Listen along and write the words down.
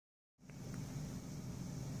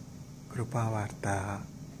కృపావార్త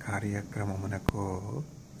కార్యక్రమమునకు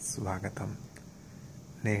స్వాగతం.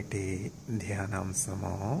 నేటి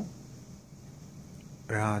ధ్యానాంశము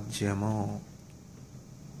రాజ్యము,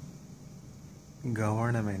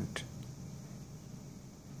 గవర్నమెంట్.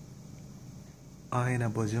 ఆయన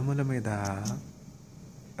భుజముల మీద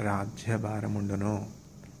రాజ్యభారముండును.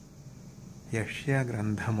 యెషయా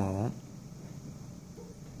గ్రంథము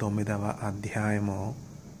 9వ అధ్యాయము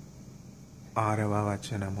 6వ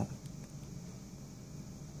వచనము.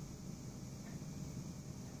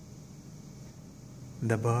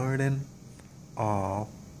 The burden of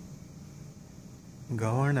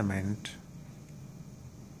government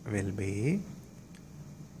will be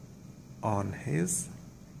on his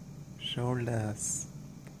shoulders.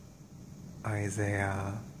 Isaiah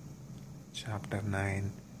chapter 9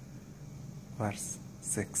 verse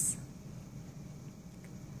 6.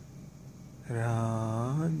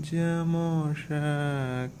 రాజ్యము,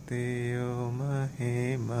 శక్తియు,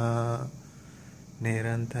 మహిమ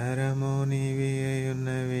నిరంతరము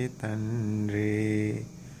నీవియున్నవి తండ్రి.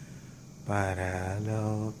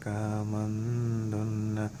 పరలోకమందున్న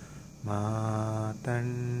మా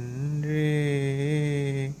తండ్రి,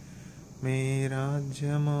 మీ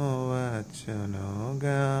రాజ్యము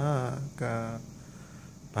వచ్చునుగాక.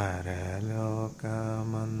 పరలోకమందున్న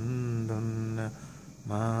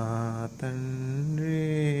మా తండ్రి,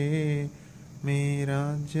 మీ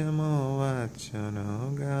రాజ్యము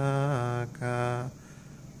వచ్చునుగాక.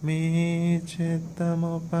 మీ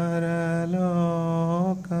చిత్తము పరలోకమందు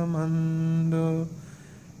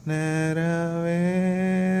నెరవేరునట్లుగా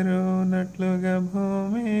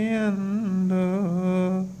భూమి యందు.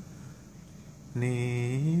 నీ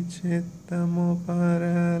చిత్తము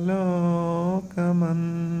పరలోకమందు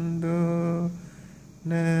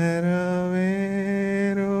నెరవేరునట్లుగా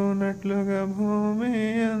భూమి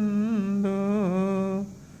యందు.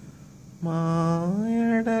 మా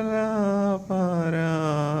ఎడల అపరాధములను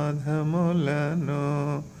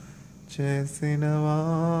చేసిన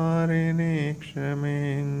వారిని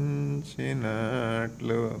క్షమించినట్లు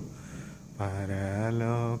పరలోకమందున్న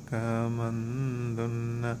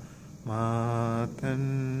మా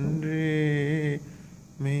తండ్రి,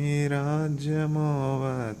 మీ రాజ్యము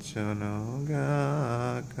వచ్చునుగాక.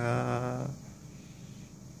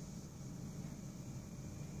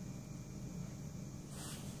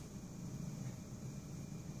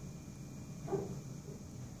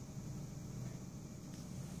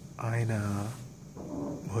 ఆయన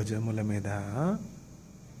భుజముల మీద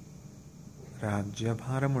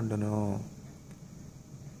రాజ్యభారముండును.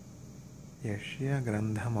 యెషయా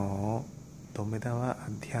గ్రంథము 9వ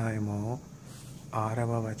అధ్యాయము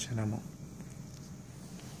 6వ వచనము.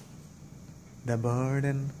 The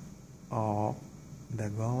burden of the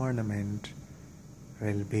government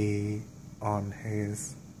will be on his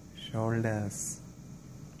shoulders.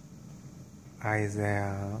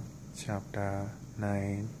 Isaiah chapter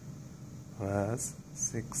 9 verse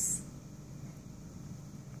 6.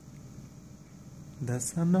 The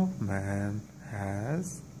Son of Man has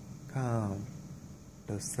come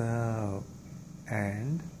to serve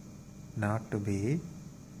and not to be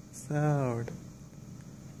served.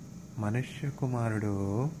 మనుష్య కుమారుడు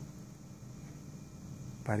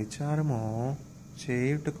పరిచారము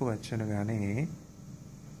చేయుటకు వచ్చును గాని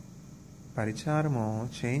పరిచారము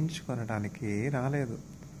చేయించుకొనటానికి రాలేదు.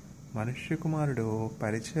 మనుష్య కుమారుడు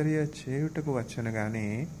పరిచర్య చేయుటకు వచ్చును గాని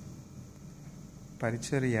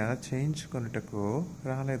పరిచర్య చేయించుకొనుటకు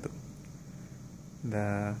రాలేదు. The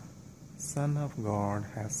Son of God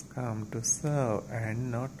has come to serve and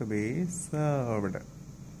not to be served.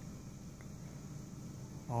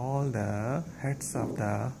 All the heads of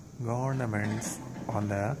the governments on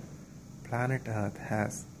the planet Earth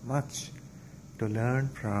has much to learn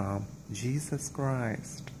from Jesus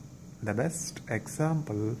Christ, the best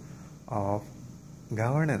example of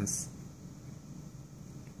governance.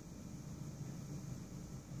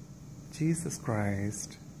 Jesus Christ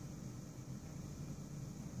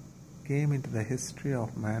came into the history of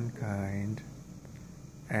mankind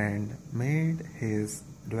and made his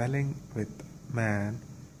dwelling with man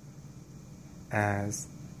as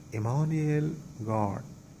Emmanuel, God,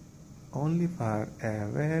 only for a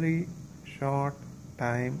very short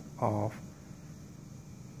time of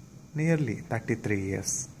nearly 33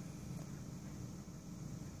 years.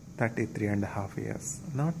 33 and a half years,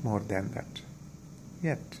 not more than that.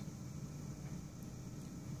 Yet,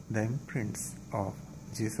 the imprints of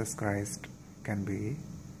Jesus Christ can be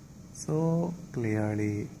so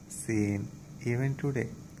clearly seen even today.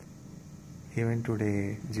 Even today,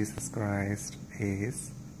 Jesus Christ is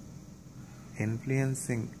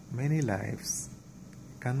influencing many lives,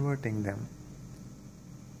 converting them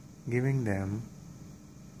giving them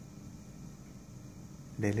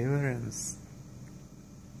deliverance,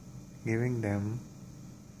 giving them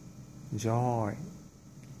joy,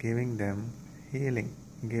 giving them healing,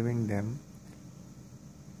 giving them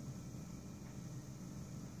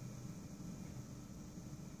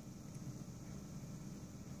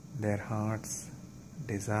their heart's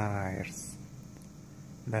desires.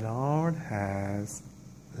 The Lord has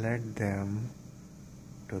led them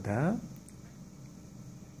to the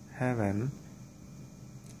heaven,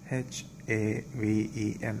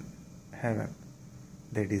 Haven, heaven.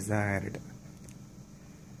 They desired.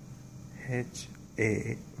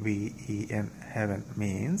 Haven, heaven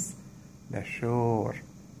means the shore.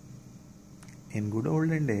 In good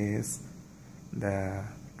olden days, the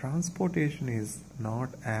transportation is not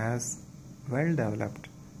as well developed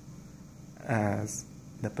as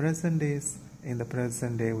the present days. In the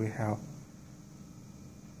present day, we have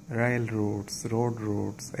rail routes, road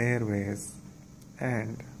routes, airways,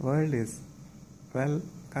 and world is well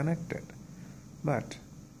connected. But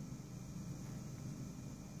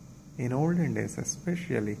in olden days,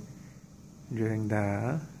 especially during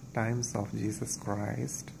the times of Jesus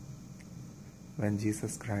Christ, when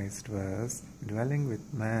Jesus Christ was dwelling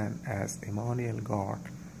with man as Emmanuel God,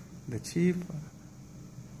 the chief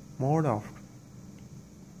mode of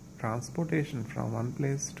transportation from one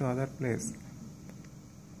place to other place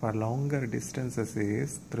for longer distances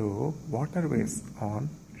is through waterways on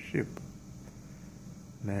ship.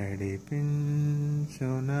 నడిపించు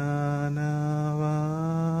నానావా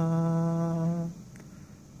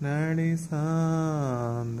నడి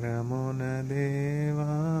సాంద్రమున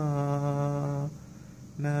దేవా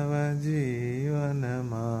నవజీవన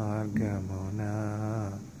మార్గమున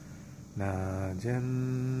నా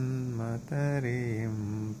జన్మ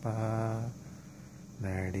తరింప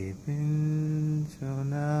నడిపించు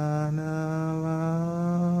నానావా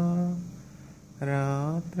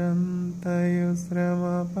రాత్రంతయు శ్రమ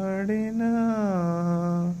పడినా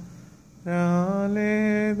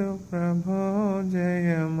రాలేదు ప్రభో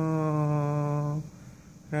జయమో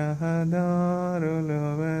రహదారులు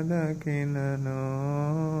వెదకినను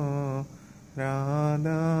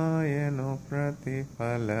రాదాయను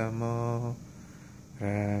ప్రతిఫలమో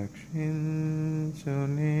రక్షించు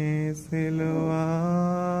నీ సిలువా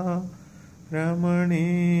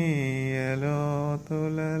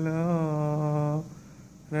రమణీయలోతులలో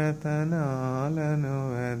రతనాలను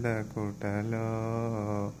వెదకుటలో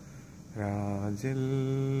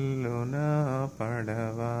రాజిల్లు నా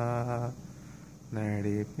పడవా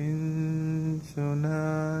నడిపించు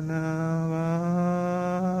నానావా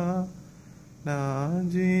నా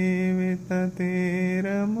జీవిత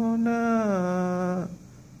తీరమునా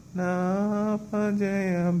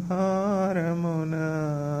నాపజయ భారమునా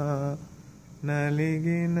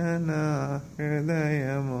నలిగిన నా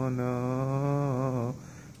హృదయమును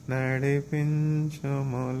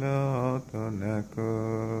నడిపించుములోతునకు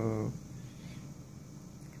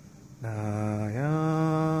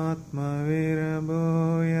నాయాత్మ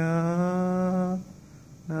విరబోయా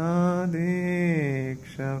నా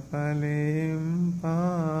దీక్ష ఫలింపా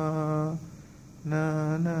నా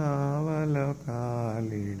నావలో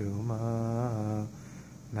కాలిడుమా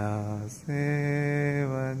నా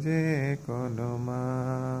సేవ జేకొనుమా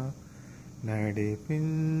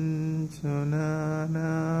నడిపించు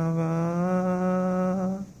నానావా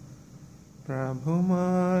ప్రభు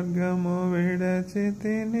మార్గము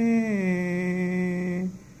విడచితిని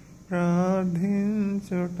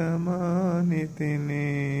ప్రార్థించుట మానితిని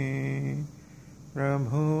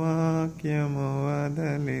ప్రభువాక్యము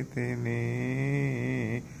వదలితిని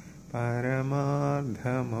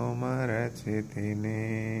పరమార్థము మరచితిని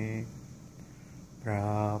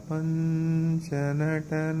ప్రాపంచ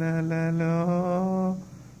నటనలలో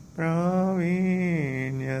ప్రావీణ్యతను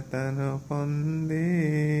పొంది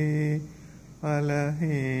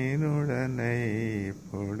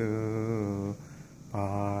ఫలహీనుడనైప్పుడు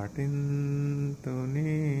పాటింతు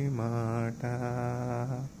నీ మాట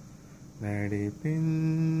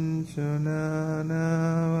నడిపించు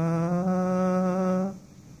నానావా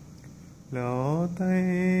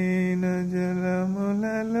లోతైన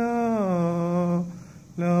జలములలో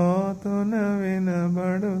లోతున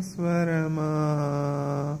వినబడు స్వరమా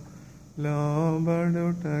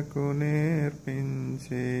లోబడుటకు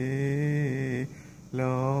నేర్పించి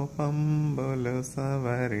లోపంబులు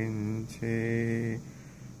సవరించి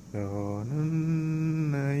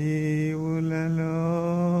లోనున్న ఈవులలో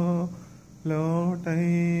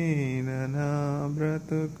లోటైన నా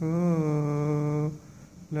బ్రతుకు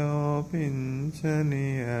లోపించని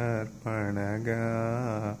అర్పణగా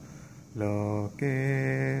లోకే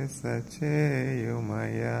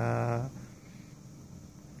సచేయుమయా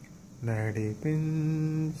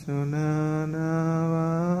నడిపించు నావా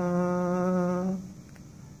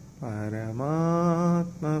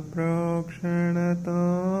పరమాత్మ ప్రోక్షణతో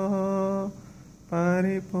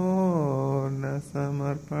పరిపూర్ణ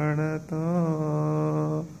సమర్పణతో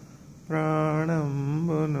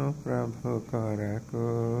ప్రాణంబును ప్రభు కొరకు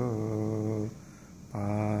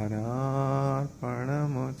పానార్పణము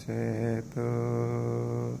చేతు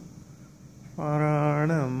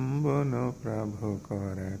ప్రాణంబును ప్రభు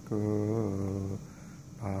కొరకు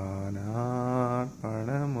పానార్పణము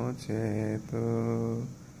చేతు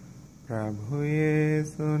ప్రభు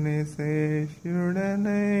యేసుని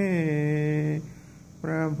శిష్యుడనై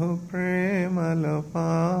ప్రభు ప్రేమలో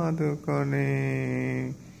పాదుకొని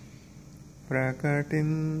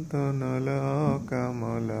ప్రకటింతును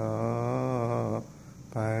లోకములో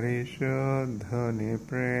పరిశుద్ధుని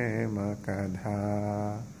ప్రేమ కథ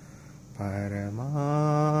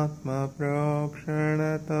పరమాత్మ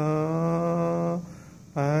ప్రోక్షణతో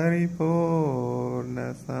పరిపూర్ణ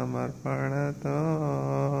సమర్పణతో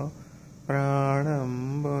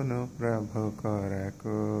ప్రాణంబును ప్రభు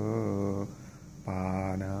కొరకు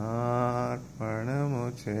పానార్పణము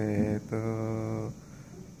చేతు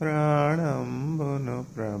ప్రాణంబును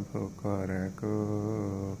ప్రభు కొరకు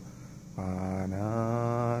పానార్పణము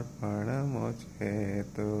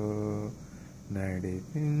చేతు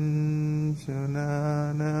నడిపించు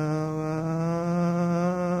నావా.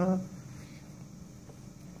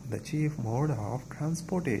 The chief mode of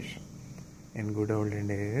transportation in good olden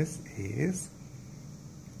days is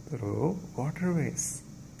through waterways,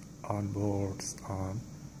 on boats, on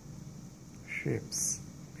ships.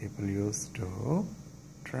 People used to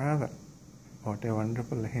travel. What a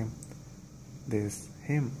wonderful hymn. This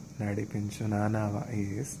hymn, Nadipinchu Nanava,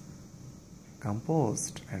 is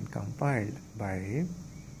composed and compiled by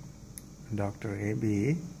Dr. A.B.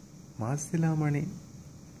 Masilamani.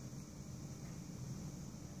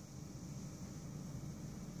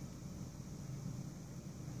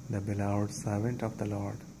 The beloved servant of the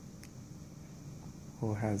Lord, who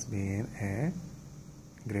has been a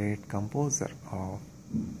great composer of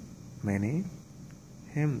many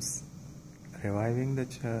hymns, reviving the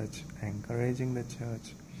church, encouraging the church,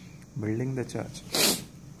 building the church.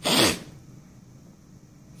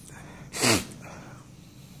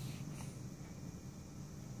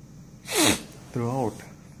 Throughout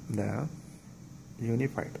the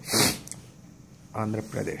unified Andhra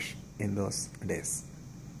Pradesh in those days.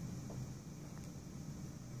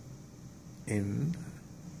 In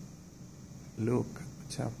Luke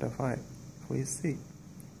chapter 5, we see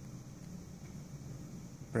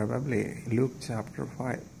probably Luke chapter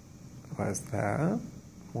 5 was the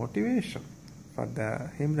motivation for the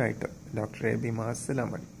hymn writer Dr. A.B.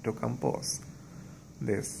 Masilamani to compose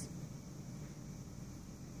this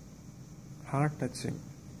heart-touching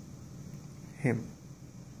hymn.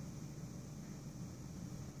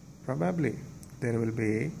 Probably there will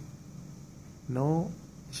be no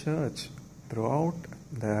church throughout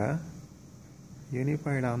the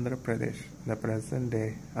unified Andhra Pradesh, the present day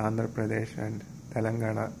Andhra Pradesh and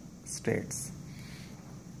Telangana states,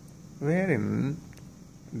 wherein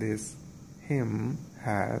this hymn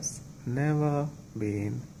has never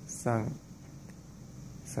been sung.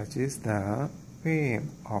 Such is the fame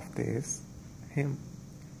of this hymn.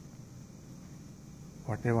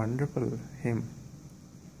 What a wonderful hymn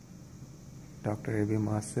Dr. A.B.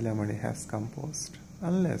 Masilamani has composed.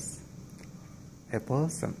 Unless a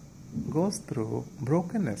person goes through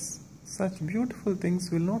brokenness, such beautiful things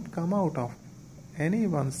will not come out of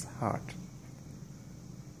anyone's heart.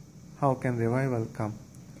 How can revival come?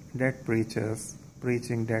 Dead preachers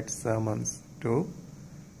preaching dead sermons to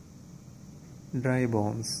dry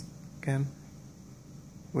bones. Can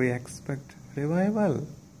we expect revival?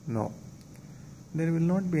 No. There will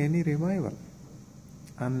not be any revival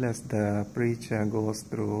unless the preacher goes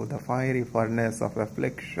through the fiery furnace of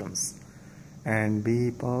afflictions and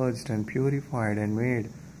be purged and purified and made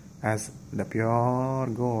as the pure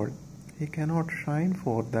gold. He cannot shine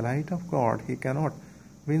forth the light of God. He cannot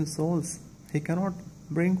win souls. He cannot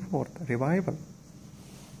bring forth revival.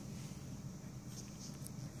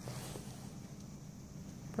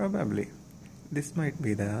 Probably this might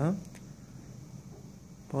be the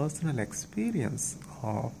personal experience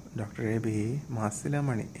of Dr. A.B.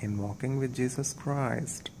 Masilamani in walking with Jesus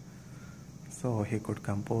Christ. So he could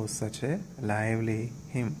compose such a lively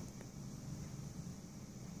hymn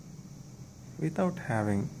without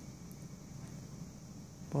having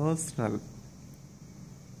personal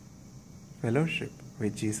fellowship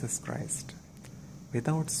with Jesus Christ,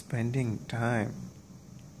 without spending time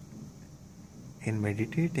in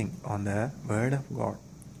meditating on the Word of God.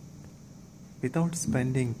 Without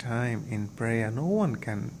spending time in prayer, no one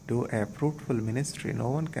can do a fruitful ministry. No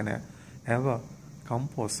one can ever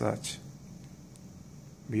compose such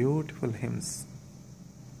beautiful hymns.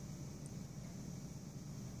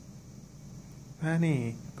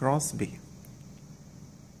 Fanny Crosby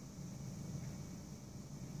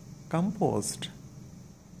composed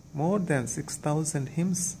more than 6,000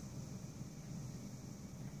 hymns.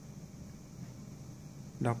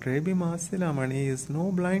 Dr. A.B. Masilamani is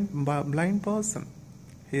no blind person.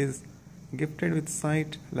 He is gifted with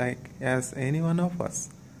sight like as any one of us.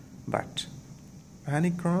 But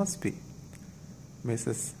Fanny Crosby,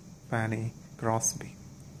 Mrs. Fanny Crosby,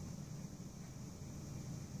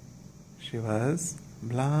 she was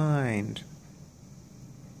blind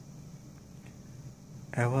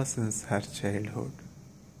ever since her childhood.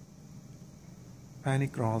 Fanny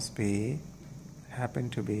Crosby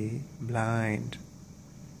happened to be blind.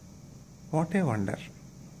 What a wonder.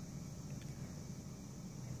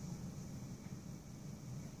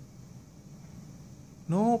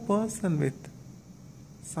 No person with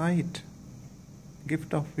sight,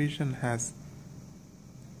 gift of vision has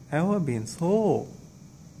ever been so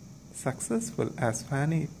successful as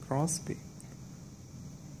Fanny Crosby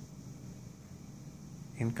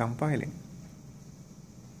in compiling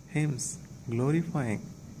hymns glorifying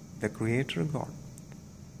the Creator God.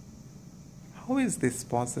 How is this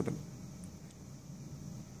possible?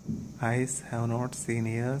 Eyes have not seen,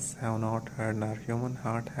 ears have not heard, nor human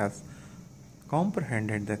heart has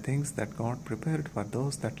comprehended the things that God prepared for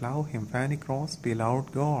those that love Him. Fanny Crosby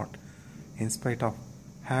loved God in spite of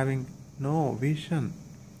having no vision,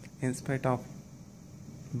 in spite of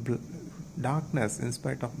darkness, in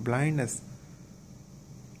spite of blindness.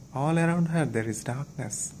 All around her there is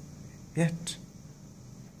darkness. Yet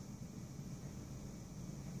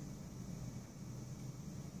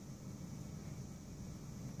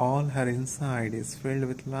all her inside is filled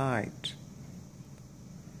with light.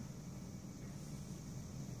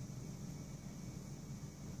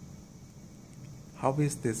 How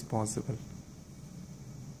is this possible?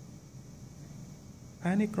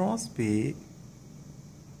 Fanny Crosby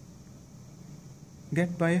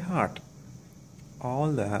get by heart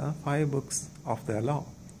all the 5 books of the law,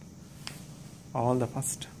 all the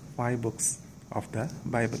first 5 books of the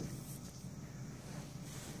Bible.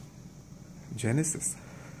 Genesis.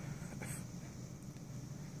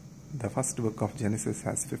 The first book of Genesis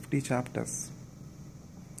has 50 chapters.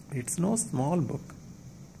 It's no small book.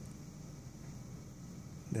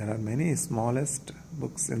 There are many smallest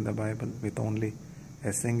books in the Bible with only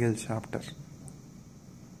a single chapter.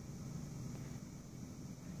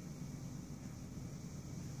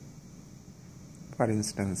 For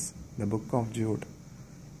instance, the book of Jude,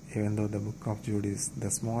 even though the book of Jude is the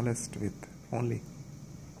smallest with only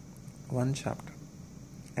 1 chapter,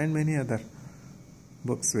 and many other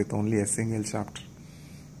books with only a single chapter.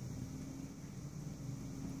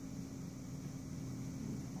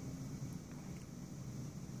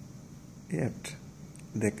 Yet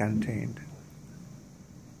they contained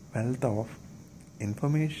wealth of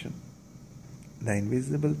information, the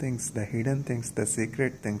invisible things, the hidden things, the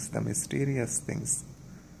secret things, the mysterious things,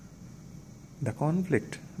 the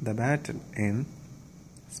conflict, the battle in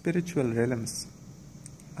spiritual realms.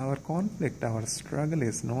 Our conflict, our struggle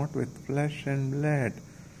is not with flesh and blood.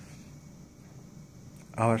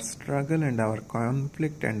 Our struggle and our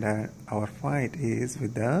conflict and our fight is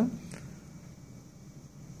with the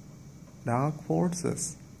dark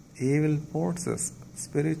forces, evil forces,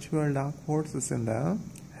 spiritual dark forces in the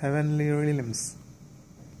heavenly realms.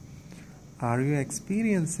 Are you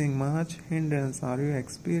experiencing much hindrance? Are you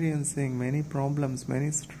experiencing many problems, many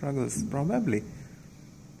struggles? Probably.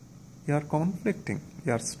 You are conflicting,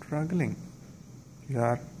 you are struggling, you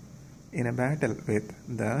are in a battle with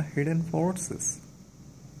the hidden forces.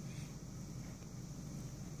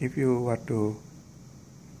 If you were to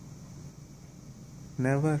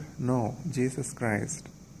never know Jesus Christ,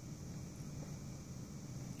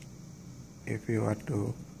 if you are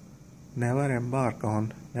to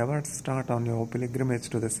never start on your pilgrimage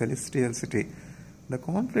to the celestial city, the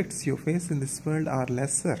conflicts you face in this world are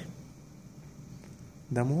lesser.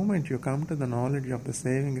 The moment you come to the knowledge of the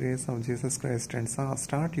saving grace of Jesus Christ and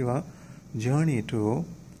start your journey to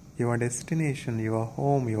your destination, your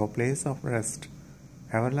home, your place of rest,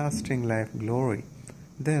 everlasting life, glory,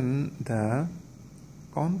 then the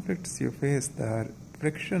conflicts you face, the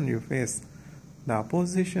friction you face, the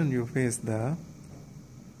opposition you face, the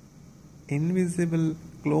invisible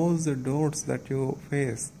closed doors that you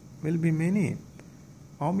face will be many.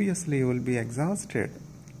 Obviously, you will be exhausted.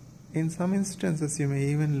 In some instances, you may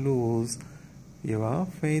even lose Your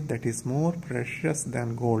faith that is more precious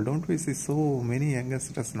than gold. Don't we see so many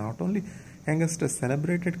youngsters, not only youngsters,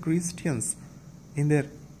 celebrated Christians in their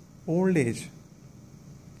old age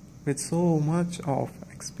with so much of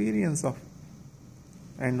experience of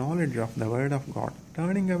and knowledge of the Word of God,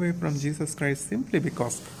 turning away from Jesus Christ simply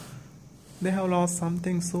because they have lost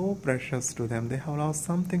something so precious to them. They have lost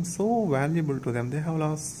something so valuable to them. They have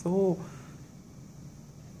lost so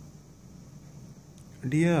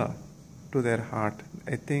dear to their heart.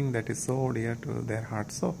 A thing that is so dear to their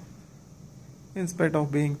heart. So, in spite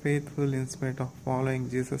of being faithful, in spite of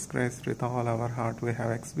following Jesus Christ with all our heart, we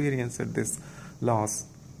have experienced this loss.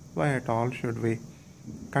 Why at all should we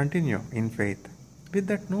continue in faith? With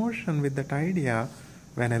that notion, with that idea,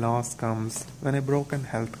 when a loss comes, when a broken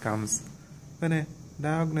health comes, when a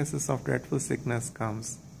diagnosis of dreadful sickness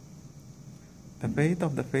comes, the faith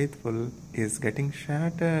of the faithful is getting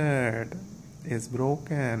shattered, is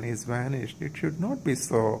broken, is vanished. It should not be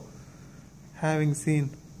so. Having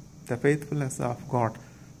seen the faithfulness of God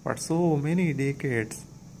for so many decades,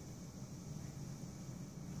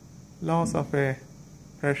 loss of a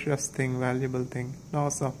precious thing, valuable thing,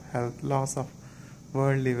 loss of health, loss of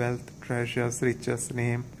worldly wealth, treasures, riches,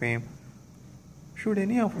 name, fame. Should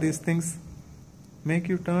any of these things make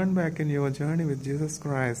you turn back in your journey with Jesus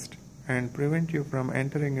Christ and prevent you from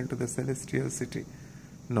entering into the celestial city?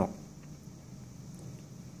 No.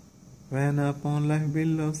 When upon life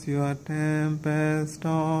billows your tempest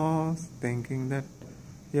toss, thinking that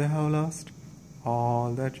you have lost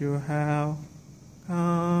all that you have,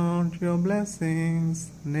 count your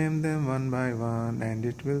blessings, name them one by one, and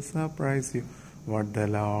it will surprise you what the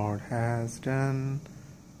Lord has done.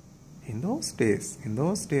 In those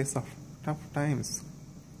days of tough times,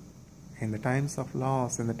 in the times of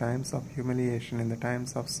loss, in the times of humiliation, in the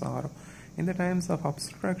times of sorrow, in the times of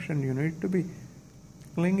obstruction, you need to be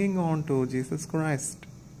clinging on to Jesus Christ,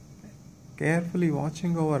 carefully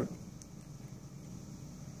watching over.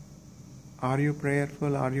 Are you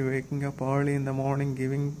prayerful? Are you waking up early in the morning,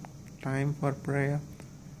 giving time for prayer?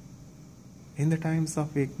 In the times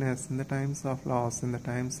of weakness, in the times of loss, in the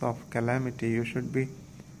times of calamity, you should be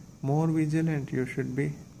more vigilant. You should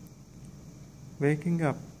be waking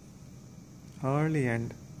up early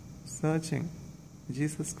and searching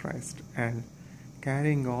Jesus Christ and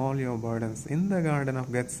carrying all your burdens. In the Garden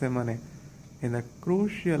of Gethsemane, in the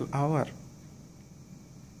crucial hour,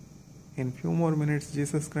 in few more minutes,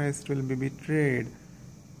 Jesus Christ will be betrayed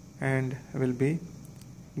and will be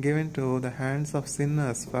given to the hands of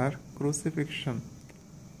sinners for crucifixion.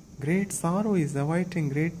 Great sorrow is awaiting,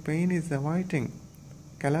 great pain is awaiting,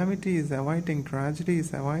 calamity is awaiting, tragedy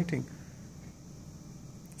is awaiting,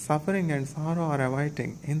 suffering and sorrow are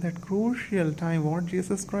awaiting. In that crucial time, what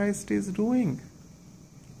Jesus Christ is doing?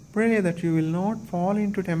 Pray that you will not fall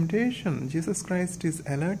into temptation. Jesus Christ is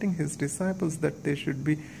alerting his disciples that they should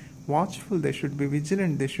be watchful, they should be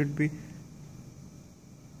vigilant, they should be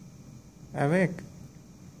awake.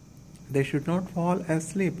 They should not fall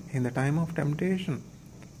asleep in the time of temptation,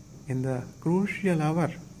 in the crucial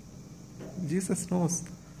hour. Jesus knows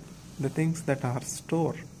the things that are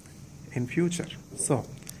stored in future. So,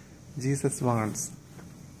 Jesus wants,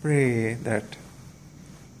 pray that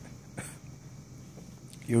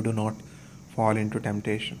you do not fall into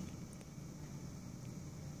temptation.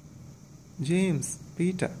 James,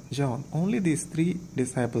 Peter, John, only these 3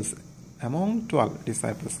 disciples among 12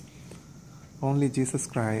 disciples, only Jesus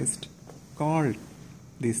Christ called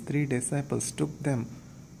these 3 disciples, took them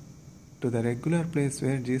to the regular place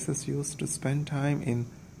where Jesus used to spend time in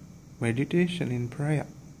meditation, in prayer.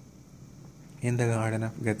 In the Garden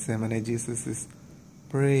of Gethsemane, Jesus is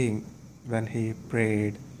praying. When he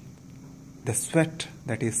prayed, the sweat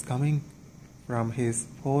that is coming from his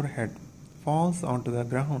forehead falls onto the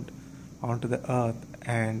ground, onto the earth,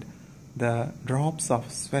 and the drops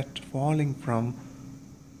of sweat falling from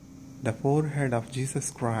the forehead of Jesus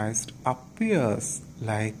Christ appears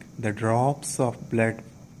like the drops of blood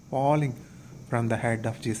falling from the head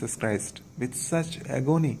of Jesus Christ. With such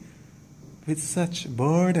agony, with such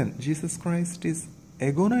burden, Jesus Christ is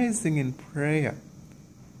agonizing in prayer.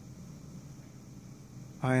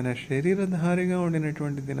 ఆయన శరీరధారిగా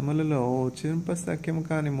ఉండినటువంటి దినములలో చింపసఖ్యము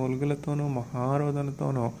కాని మూలుగులతోనూ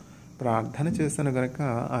మహారోదనతోనూ ప్రార్థన చేసెను గనుక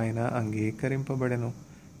ఆయన అంగీకరింపబడెను.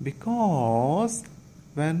 Because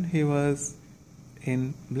when he was in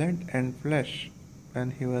blood and flesh, when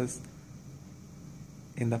he was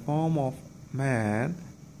in the form of man,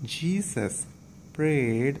 Jesus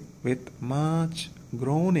prayed with much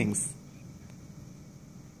groanings,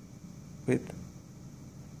 with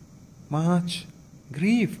much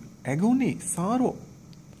grief, agony, sorrow,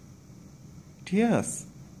 tears.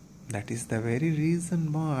 That is the very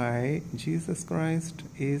reason why Jesus Christ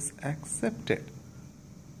is accepted.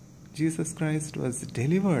 Jesus Christ was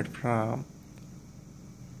delivered from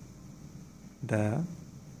the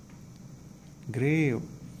grave,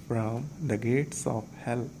 from the gates of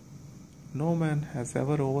hell. No man has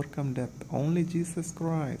ever overcome death. Only Jesus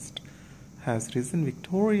Christ has risen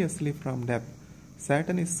victoriously from death.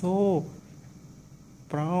 Satan is so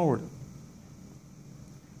proud.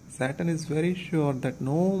 Satan is very sure that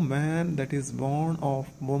no man that is born of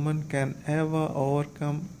woman can ever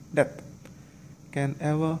overcome death, can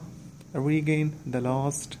ever regain the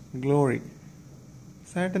lost glory.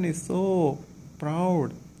 Satan is so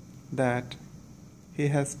proud that he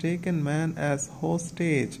has taken man as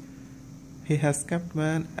hostage. He has kept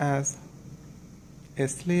man as a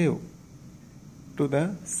slave to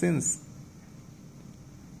the sins.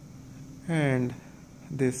 And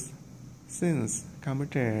these sins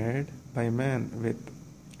committed by man with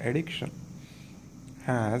addiction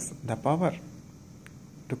has the power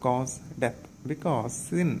to cause death, because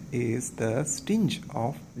sin is the stench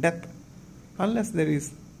of death.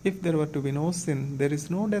 If there were to be no sin, there is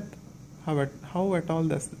no death. How at all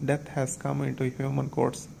this death has come into human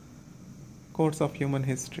course of human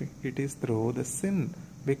history? It is through the sin,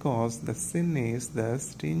 because the sin is the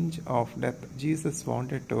stench of death. Jesus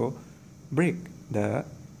wanted to break the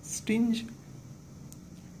stench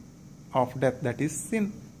of death, that is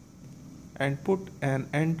sin, and put an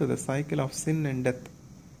end to the cycle of sin and death.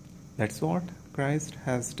 That's what Christ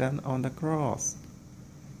has done on the cross.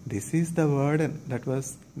 This is the burden that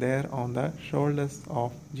was there on the shoulders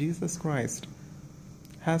of Jesus Christ.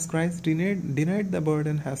 Has Christ denied the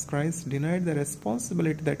burden? Has Christ denied the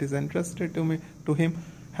responsibility that is entrusted to him?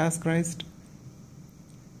 Has Christ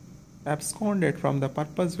absconded from the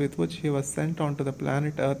purpose with which he was sent onto the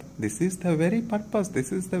planet Earth? This is the very purpose,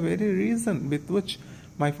 this is the very reason with which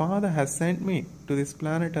my Father has sent me to this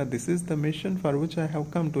planet Earth. This is the mission for which I have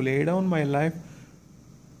come, to lay down my life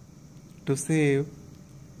to save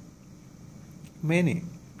many,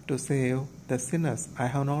 to save the sinners. I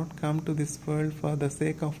have not come to this world for the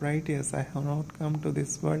sake of righteous. I have not come to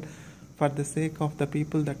this world for the sake of the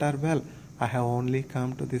people that are well. I have only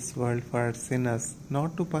come to this world for sinners,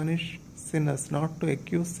 not to punish sinners, not to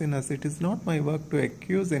accuse sinners. It is not my work to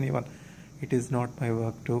accuse anyone. It is not my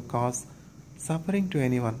work to cause suffering to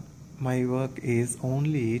anyone. My work is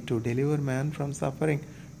only to deliver man from suffering,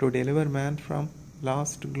 to deliver man from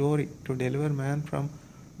lost glory, to deliver man from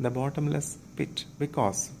the bottomless pit,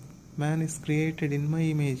 because man is created in my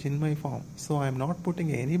image, in my form. So I am not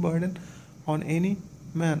putting any burden on any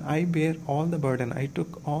man. I bear all the burden. I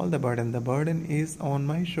took all the burden. The burden is on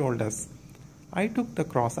my shoulders. I took the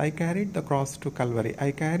cross. I carried the cross to Calvary.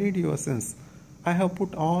 I carried your sins. I have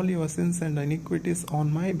put all your sins and iniquities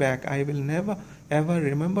on my back. I will never ever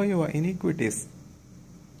remember your iniquities.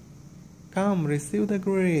 Come, receive the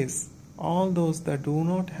grace. All those that do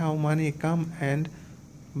not have money, come and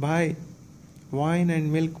buy wine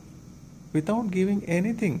and milk without giving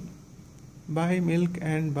anything. Buy milk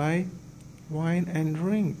and buy wine and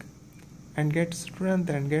drink, and get strength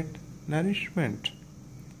and get nourishment.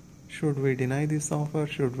 Should we deny this offer?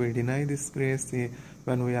 Should we deny this grace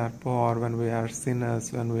when we are poor, when we are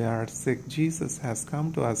sinners, when we are sick? Jesus has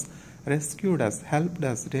come to us, rescued us, helped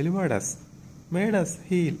us, delivered us, made us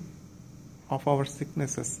heal of our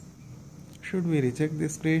sicknesses. Should we reject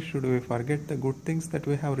this grace? Should we forget the good things that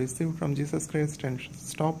we have received from Jesus Christ and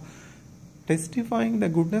stop testifying the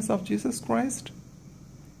goodness of Jesus Christ?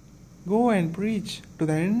 Go and preach to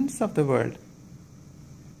the ends of the world.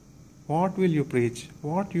 What will you preach?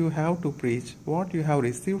 What you have to preach? What you have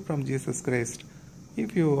received from Jesus Christ?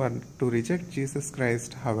 If you are to reject Jesus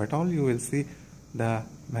Christ, how at all you will see the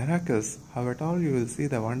miracles? How at all you will see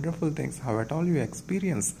the wonderful things? How at all you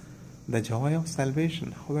experience the joy of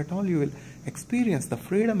salvation? How at all you will experience the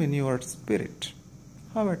freedom in your spirit?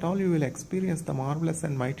 How at all you will experience the marvelous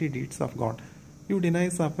and mighty deeds of God? You deny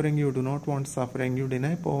suffering, you do not want suffering. You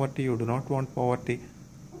deny poverty, you do not want poverty.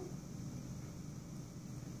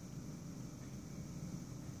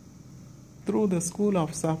 Through the school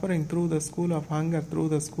of suffering, through the school of hunger, through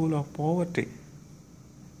the school of poverty,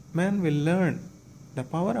 man will learn the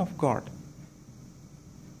power of God.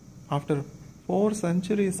 After 4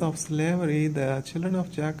 centuries of slavery, the children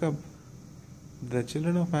of Jacob, the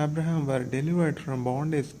children of Abraham were delivered from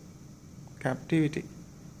bondage, captivity.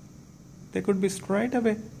 They could be straight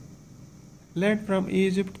away led from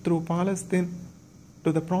Egypt through Palestine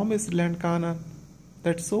to the promised land Canaan.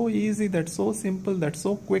 That's so easy, that's so simple, that's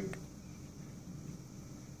so quick.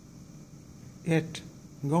 Yet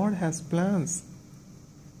God has plans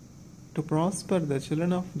to prosper the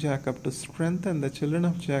children of Jacob, to strengthen the children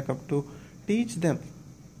of Jacob, to teach them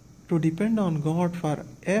to depend on God for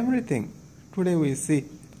everything. Today we see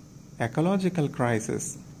ecological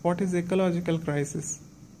crisis. What is ecological crisis?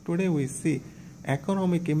 Today we see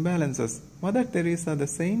economic imbalances. Mother Teresa, the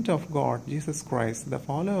saint of God, Jesus Christ, the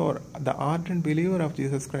follower, the ardent believer of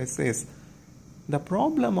Jesus Christ, says, the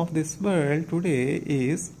problem of this world today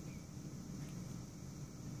is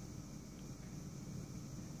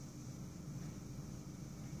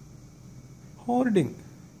hoarding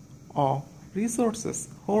of resources,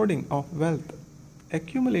 hoarding of wealth,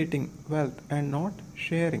 accumulating wealth and not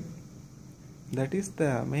sharing. That is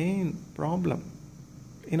the main problem.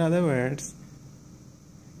 In other words,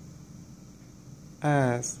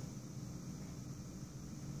 as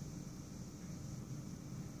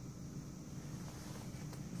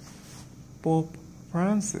Pope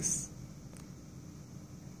Francis,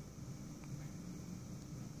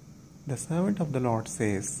 the servant of the Lord,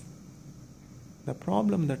 says, the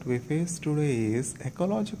problem that we face today is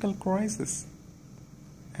ecological crisis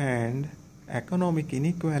and economic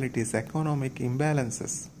inequalities, economic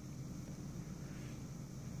imbalances.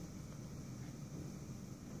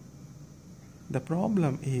 The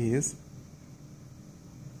problem is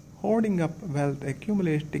hoarding up wealth,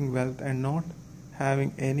 accumulating wealth and not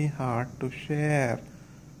having any heart to share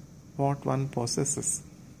what one possesses.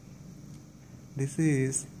 This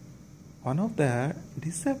is one of the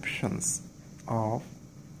deceptions of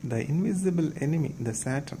the invisible enemy, the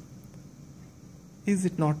Satan. Is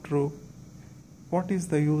it not true? What is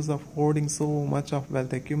the use of hoarding so much of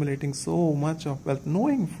wealth, accumulating so much of wealth,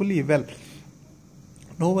 knowing fully well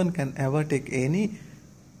no one can ever take any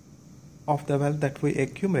of the wealth that we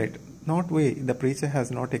accumulate? Not we, the preacher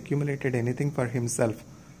has not accumulated anything for himself.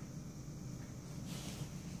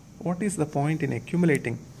 What is the point in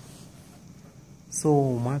accumulating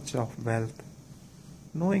so much of wealth,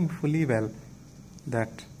 knowing fully well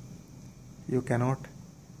that you cannot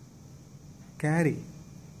carry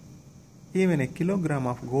even a kilogram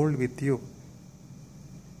of gold with you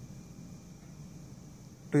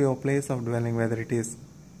to your place of dwelling, whether it is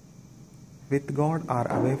with God or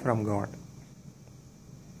away from God?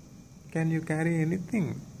 Can you carry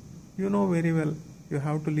anything? You know very well you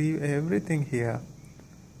have to leave everything here.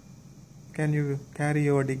 Can you carry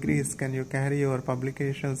your degrees? Can you carry your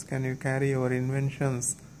publications? Can you carry your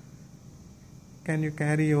inventions? Can you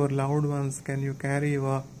carry your loved ones? Can you carry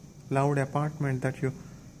your loved apartment that you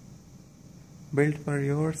built for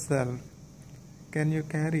yourself? Can you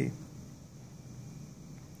carry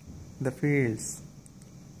the fields,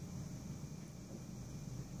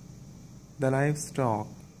 the livestock,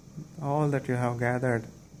 all that you have gathered?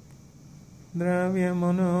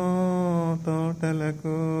 ద్రవ్యమును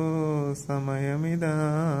తోటలకు సమయమిదా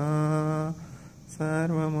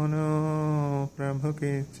సర్వమును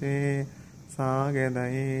ప్రభుకిచ్చి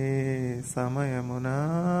సాగెదై సమయమునా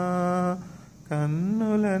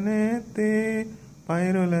కన్నులనెత్తి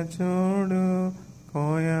పైరుల చూడు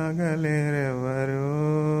కోయగలేరెవ్వరు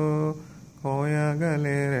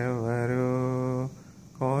కోయగలేరెవ్వరు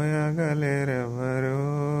కోయగలేరెవ్వరు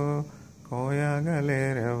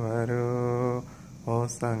కోయగలేరెవ్వరు. ఓ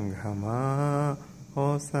సంఘమా, ఓ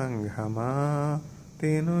సంఘమా,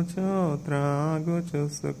 తినుచో త్రాగుచు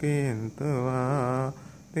సుఖింతువా,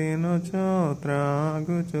 తినుచో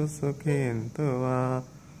త్రాగుచు సుఖింతువా.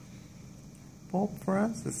 Pope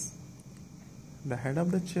Francis, the head of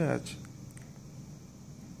the church,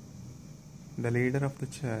 the leader of the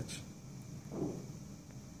church,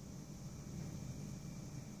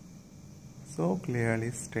 so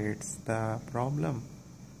clearly states the problem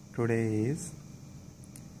today is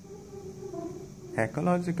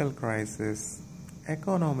ecological crisis,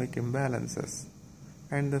 economic imbalances,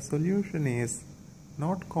 and the solution is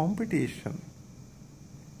not competition,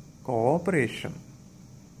 cooperation.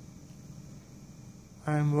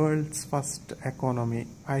 I am world's first economy.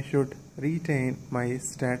 I should retain my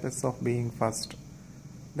status of being first.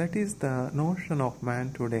 That is the notion of man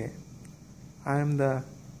today. I am the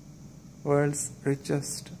world's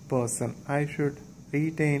richest person. I should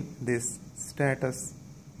retain this status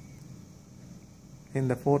in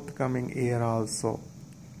the forthcoming year also.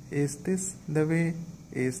 Is this the way?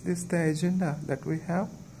 Is this the agenda that we have?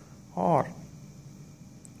 Or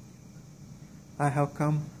I have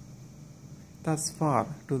come thus far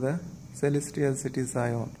to the celestial city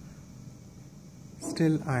Zion.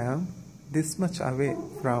 Still I am this much away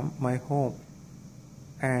from my home,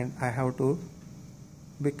 and I have to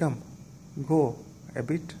go a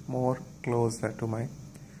bit more closer to my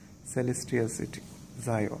celestial city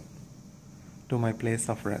Zion, to my place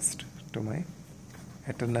of rest, to my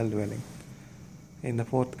eternal dwelling. in the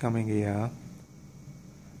forthcoming year,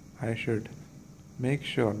 I should make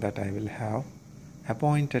sure that I will have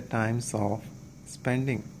appointed times of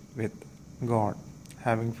spending with God,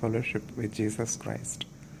 having fellowship with Jesus Christ.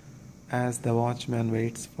 As the watchman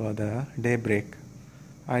waits for the daybreak,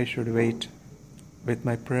 I should wait with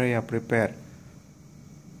my prayer prepared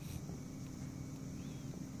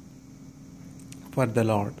for the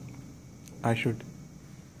Lord. I should,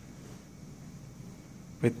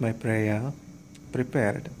 with my prayer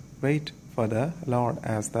prepared, wait for the Lord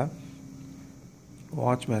as the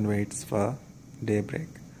watchman waits for daybreak.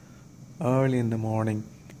 Early in the morning,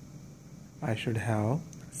 I should have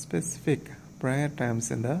specific prayer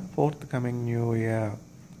times in the forthcoming new year.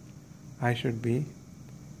 I should be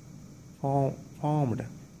formed.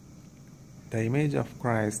 The image of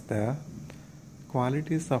Christ, the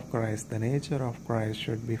qualities of Christ, the nature of Christ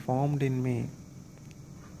should be formed in me.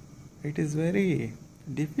 It is very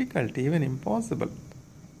difficult, even impossible,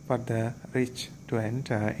 for the rich to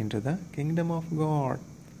enter into the kingdom of God.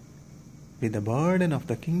 With the burden of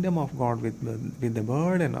the kingdom of God, with the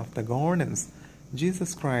burden of the governance,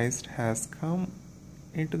 Jesus Christ has come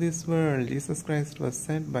into this world. Jesus Christ was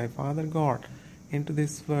sent by Father God into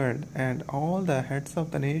this world, and all the heads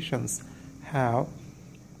of the nations have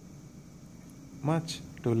much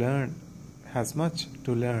to learn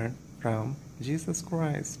from Jesus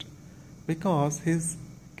Christ, because his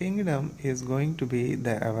kingdom is going to be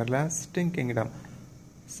the everlasting kingdom.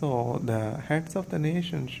 So the heads of the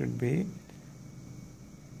nation should be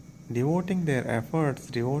devoting their efforts,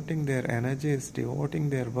 devoting their energies, devoting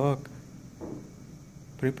their work,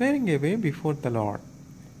 preparing a way before the Lord.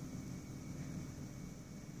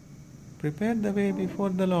 Prepare the way before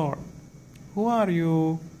the Lord. Who are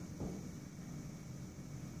you?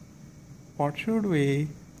 What should we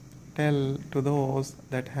tell to those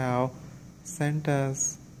that have sent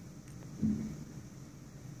us?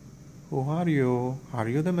 Who are you? Are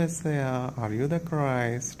you the Messiah? Are you the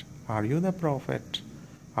Christ? Are you the prophet?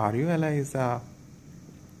 Are you Elijah?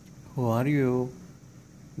 Who are you?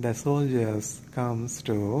 The soldiers comes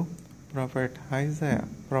to Prophet Isaiah,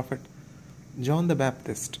 Prophet John the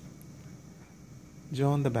Baptist,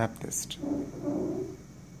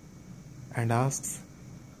 and asks,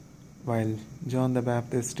 while John the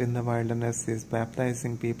Baptist in the wilderness is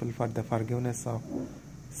baptizing people for the forgiveness of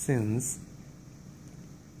sins,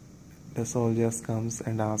 the soldiers comes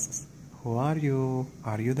and asks, who are you?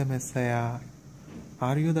 Are you the Messiah?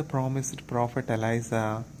 Are you the promised prophet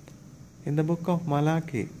Elijah? In the book of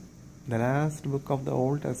Malachi, the last book of the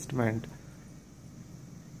Old Testament,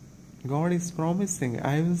 God is promising,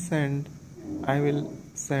 I will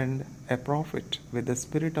send a prophet with the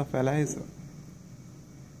spirit of Elijah,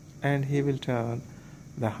 and he will turn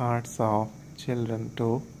the hearts of children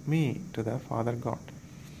to me, to the Father God.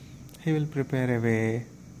 He will prepare a way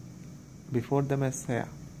before the Messiah.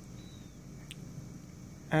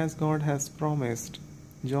 As God has promised,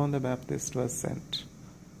 John the Baptist was sent.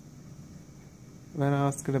 When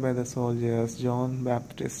asked by the soldiers, John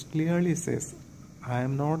Baptist clearly says, I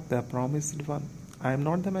am not the promised one. I am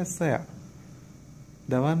not the Messiah.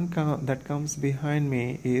 The one that comes behind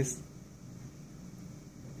me is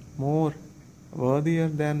more worthier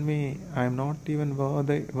than me. I am not even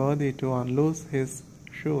worthy to unloose his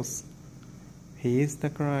shoes. He is the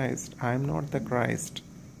Christ. I am not the Christ.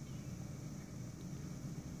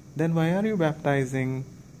 Then why are you baptizing?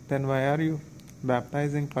 Then why are you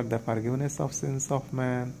baptizing for the forgiveness of sins of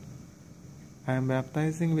man? I am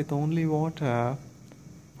baptizing with only water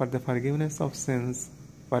for the forgiveness of sins,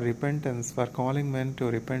 for repentance, for calling men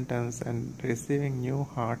to repentance and receiving new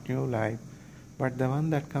heart, new life. But the one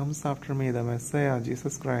that comes after me, the Messiah,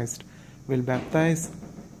 Jesus Christ, will baptize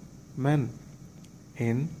men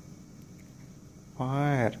in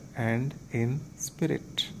fire and in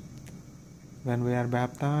spirit. When we are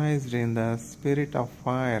baptized in the spirit of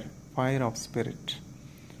fire of spirit,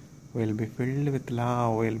 we'll be filled with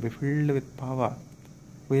love, we'll be filled with power,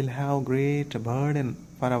 we'll have great burden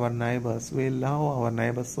for our neighbors, we'll love our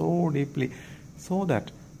neighbors so deeply, so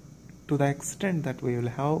that to the extent that we will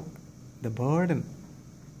have the burden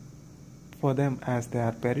for them as they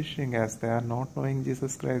are perishing, as they are not knowing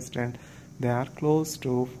Jesus Christ, and they are close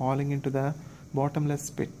to falling into the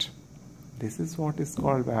bottomless pit. This is what is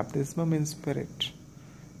called baptism in spirit.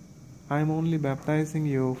 I am only baptizing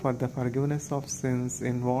you for the forgiveness of sins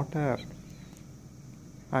in water.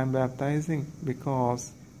 I am baptizing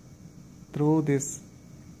because through this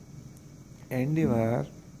endeavor,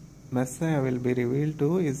 Messiah will be revealed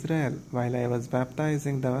to Israel. While I was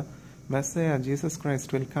baptizing, the Messiah, Jesus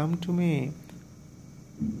Christ, will come to me.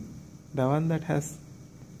 The one that has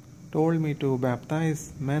told me to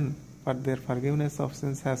baptize men for their forgiveness of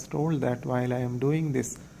sins has told that while I am doing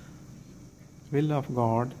this will of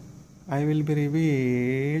God, I will be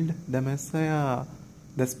revealed the Messiah.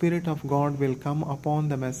 The Spirit of God will come upon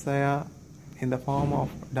the Messiah in the form of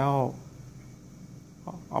dove,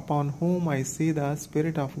 upon whom I see the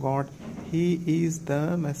Spirit of God. He is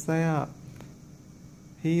the Messiah.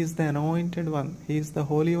 He is the anointed one. He is the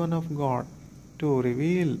Holy One of God. To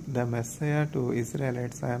reveal the Messiah to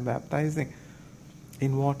Israelites, I am baptizing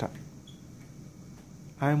in water.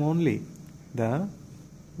 I am only the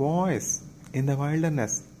voice in the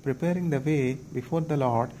wilderness, preparing the way before the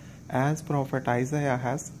Lord, as prophet Isaiah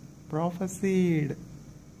has prophesied.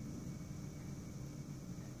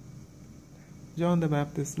 John the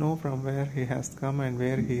Baptist knows from where he has come and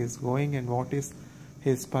where he is going and what is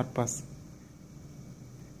his purpose.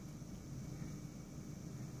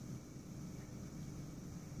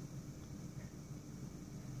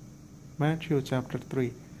 Matthew chapter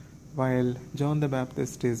 3. While John the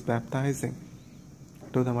Baptist is baptizing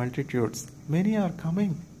to the multitudes, many are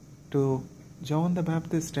coming to John the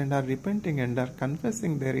Baptist and are repenting and are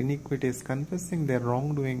confessing their iniquities, confessing their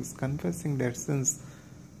wrongdoings, confessing their sins,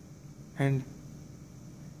 and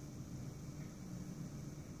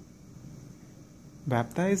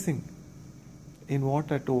baptizing in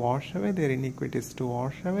water to wash away their iniquities, to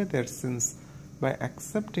wash away their sins, by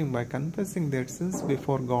accepting, by confessing their sins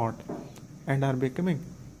before God, and are becoming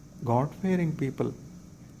God-fearing people,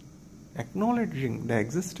 acknowledging the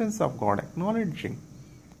existence of God, acknowledging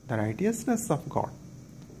the righteousness of God,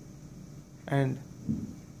 and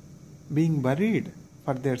being buried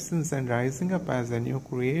for their sins and rising up as a new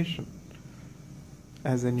creation,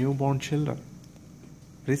 as a newborn children,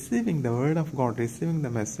 receiving the word of God, receiving the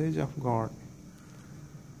message of God.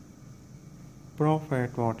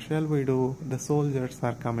 Prophet, what shall we do? The soldiers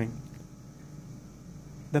are coming.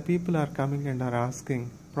 The people are coming and are asking,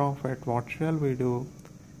 Prophet, what shall we do?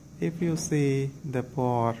 If you see the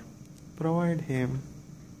poor, provide him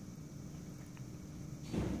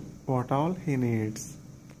what all he needs.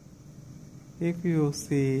 If you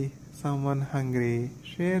see someone hungry,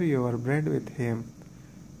 share your bread with him.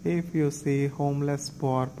 If you see homeless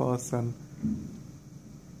poor person,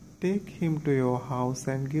 take him to your house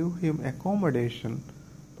and give him accommodation.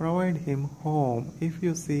 Provide him home. If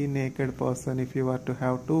you see naked person, if you are to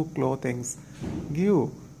have 2 clothings, give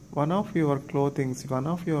one of your clothings, one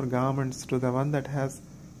of your garments to the one that has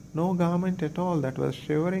no garment at all, that was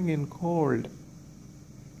shivering in cold.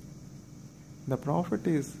 The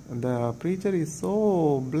preacher is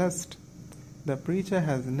so blessed. The preacher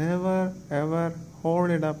has never ever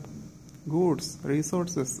hoarded up goods,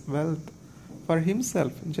 resources, wealth for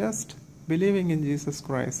himself, just believing in Jesus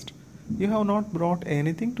Christ. You have not brought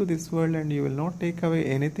anything to this world and you will not take away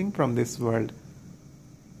anything from this world.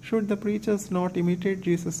 Should the preachers not imitate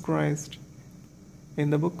Jesus Christ? In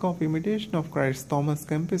the book of Imitation of Christ, Thomas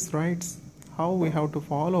Kempis writes how we have to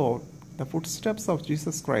follow the footsteps of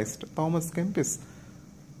Jesus Christ. Thomas Kempis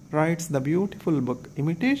writes the beautiful book,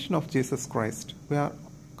 Imitation of Jesus Christ. We are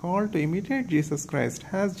called to imitate Jesus Christ.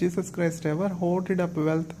 Has Jesus Christ ever hoarded up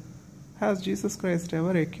wealth? Has Jesus Christ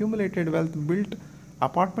ever accumulated wealth, built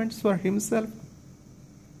apartments for himself,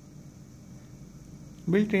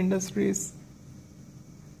 built industries?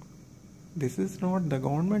 This is not the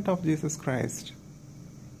government of Jesus Christ.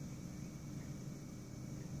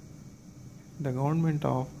 The government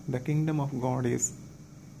of the kingdom of God is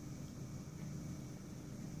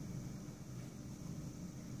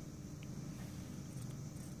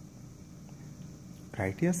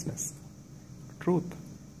righteousness, truth,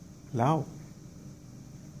 love,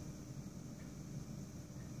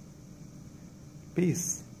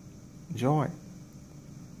 peace, joy.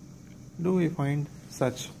 Do we find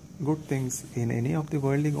such good things in any of the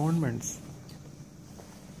worldly governments?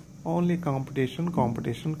 Only competition,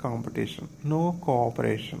 competition, competition. No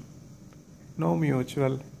cooperation, no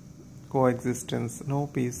mutual coexistence, no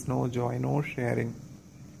peace, no joy, no sharing,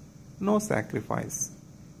 no sacrifice.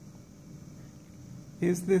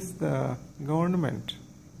 Is this the government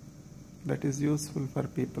that is useful for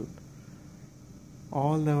people?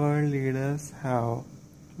 All the world leaders have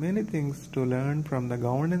many things to learn from the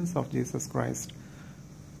governance of Jesus Christ.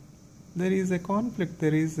 There is a conflict,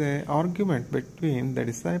 there is an argument between the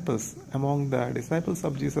disciples, among the disciples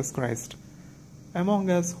of Jesus Christ. Among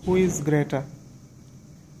us, who is greater?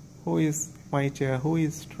 Who is mightier? Who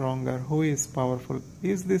is stronger? Who is powerful?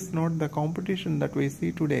 Is this not the competition that we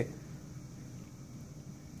see today?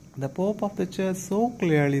 The Pope of the Church so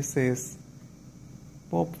clearly says,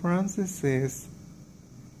 Pope Francis says,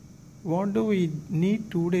 what do we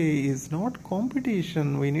need today is not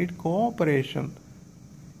competition, we need cooperation.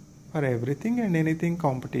 For everything and anything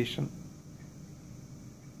competition.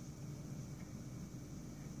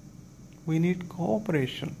 We need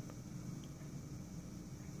cooperation.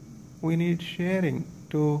 We need sharing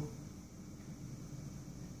to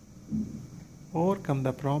overcome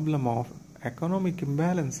the problem of economic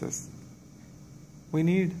imbalances. We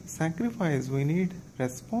need sacrifice, we need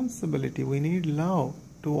responsibility, we need love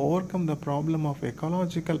to overcome the problem of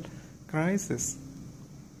ecological crisis.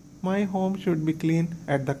 My home should be clean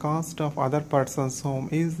at the cost of other person's home.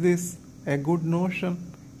 Is this a good notion?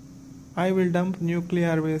 I will dump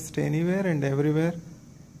nuclear waste anywhere and everywhere.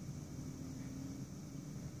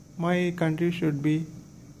 My country should be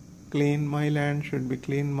clean, my land should be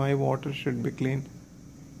clean, my water should be clean.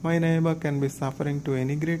 My neighbor can be suffering to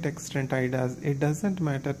any great extent. It doesn't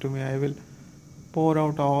matter to me. I will pour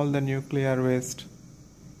out all the nuclear waste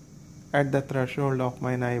at the threshold of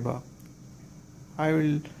my neighbor. I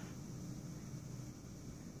will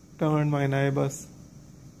turn my neighbor's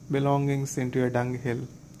belongings into a dunghill.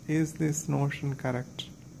 Is this notion correct?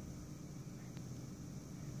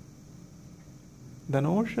 The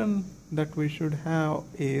notion that we should have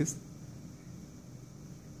is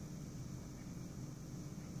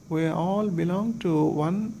we all belong to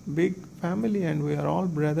one big family and we are all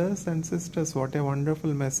brothers and sisters. What a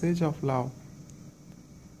wonderful message of love.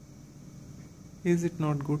 Is it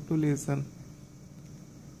not good to listen?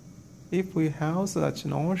 If we have such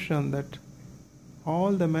notion that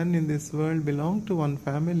all the men in this world belong to one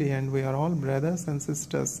family and we are all brothers and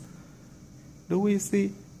sisters, do we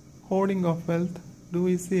see hoarding of wealth? Do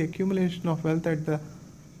we see accumulation of wealth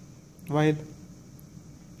while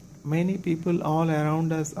many people all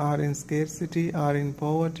around us are in scarcity, are in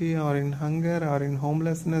poverty, are in hunger, are in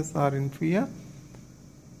homelessness, are in fear?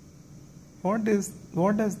 What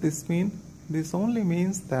does this mean? This only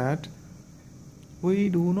means that we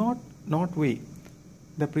do not we,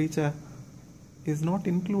 the preacher is not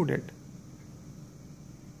included.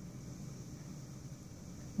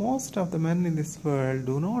 Most of the men in this world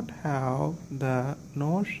do not have the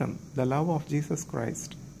notion, the love of Jesus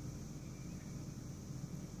Christ.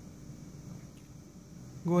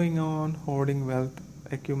 Going on hoarding wealth,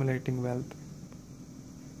 accumulating wealth,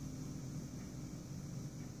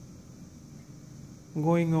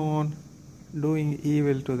 going on doing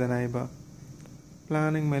evil to the neighbor,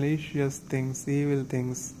 planning malicious things, evil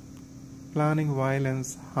things, planning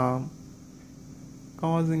violence, harm,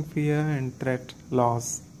 causing fear and threat,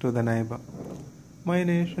 loss to the neighbor. My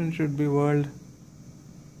nation should be world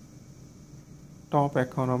top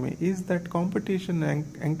economy. Is that competition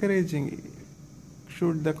encouraging?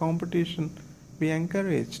 Should the competition be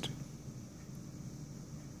encouraged?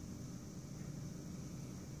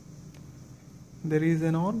 There is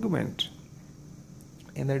an argument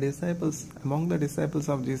among the disciples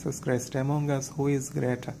of Jesus Christ, among us, who is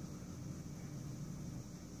greater?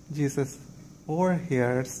 Jesus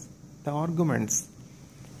overhears the arguments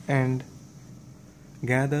and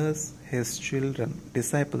gathers his children,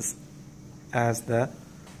 disciples, as the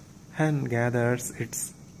hen gathers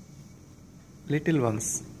its little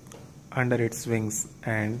ones under its wings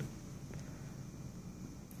and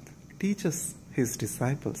teaches his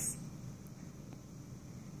disciples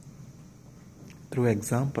through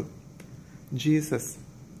example. Jesus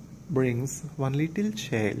brings one little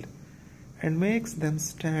child and makes them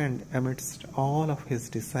stand amidst all of his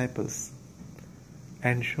disciples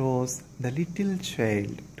and shows the little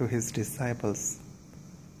child to his disciples.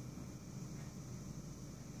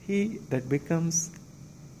 He that becomes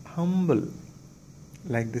humble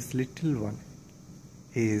like this little one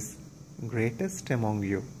is greatest among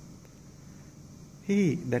you.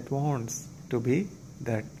 He that wants to be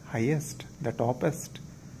the highest, the toppest,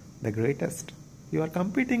 the greatest, you are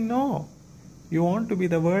competing? No. You want to be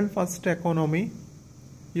the world first economy.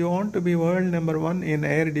 You want to be world number one in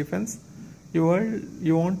air defense. You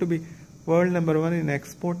want to be world number one in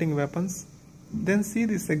exporting weapons. Then see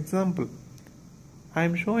this example. I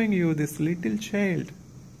am showing you this little child.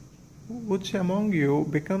 Which among you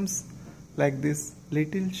becomes like this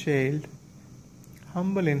little child,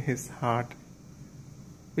 humble in his heart,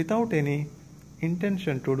 without any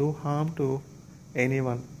intention to do harm to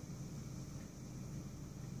anyone,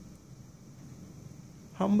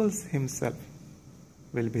 humbles himself,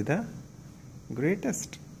 will be the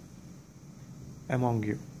greatest among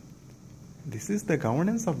you. This is the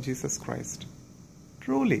governance of Jesus Christ.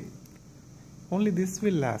 Truly, only this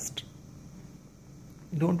will last.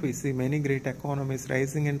 Don't we see many great economies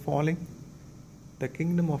rising and falling? The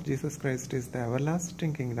kingdom of Jesus Christ is the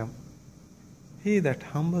everlasting kingdom. He that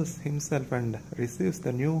humbles himself and receives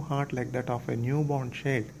the new heart like that of a newborn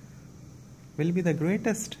child will be the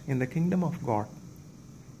greatest in the kingdom of God.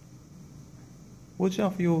 Which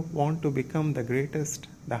of you want to become the greatest,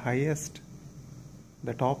 the highest,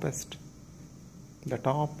 the toppest? The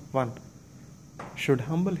top one should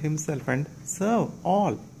humble himself and serve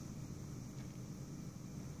all.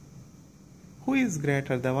 Who is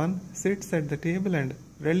greater, the one sits at the table and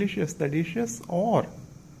relishes the dishes, or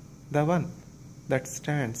the one that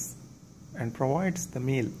stands and provides the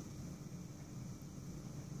meal?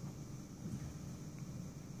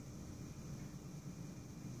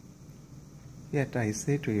 Yet I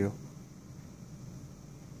say to you,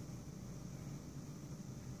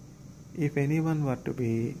 if anyone were to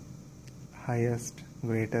be highest,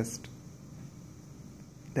 greatest,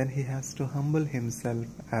 then he has to humble himself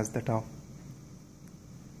as the top,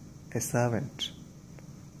 a servant,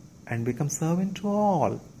 and become servant to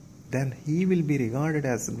all. Then he will be regarded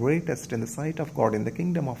as greatest in the sight of God, in the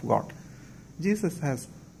kingdom of God. Jesus has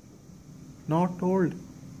not told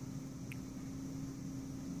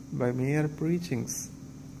by mere preachings.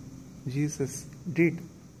 Jesus did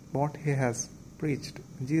what he has preached.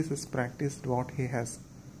 Jesus practiced what he has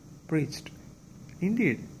preached.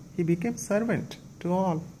 Indeed, he became servant to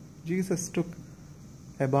all. Jesus took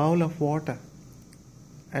a bowl of water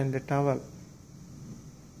and a towel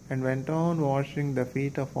and went on washing the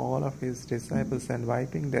feet of all of his disciples and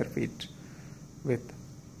wiping their feet with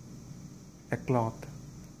a cloth.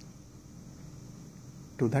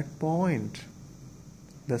 To that point,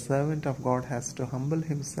 the servant of God has to humble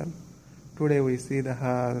himself. Today we see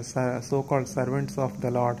the so-called servants of the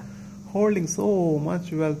Lord holding so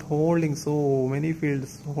much wealth, holding so many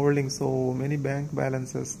fields, holding so many bank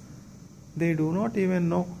balances. They do not even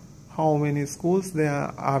know how many schools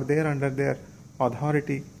are there under their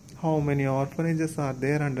authority, how many orphanages are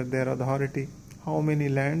there under their authority, how many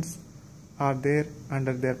lands are there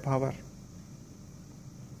under their power.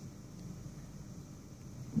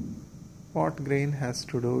 What grain has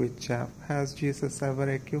to do with chaff? Has Jesus ever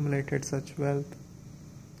accumulated such wealth,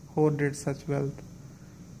 hoarded such wealth?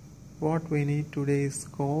 What we need today is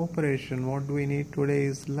cooperation. What we need today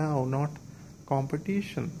is love, not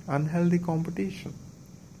competition, unhealthy competition.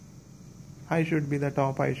 I should be the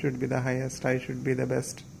top, I should be the highest, I should be the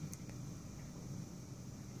best.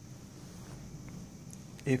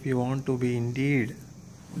 If you want to be indeed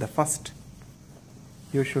the first,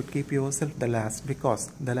 you should keep yourself the last, because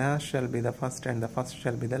the last shall be the first and the first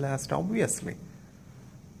shall be the last, obviously.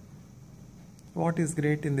 What is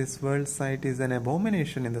great in this world's sight is an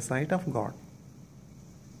abomination in the sight of God.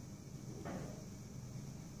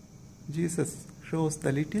 Jesus shows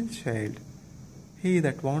the little child. He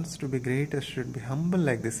that wants to be greatest should be humble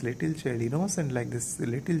like this little child, innocent like this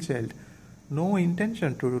little child, no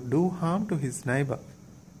intention to do harm to his neighbor.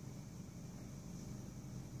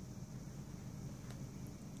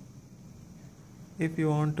 If you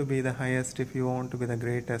want to be the highest, if you want to be the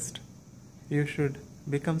greatest, you should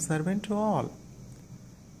become servant to all.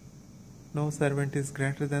 No servant is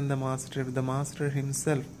greater than the master. The master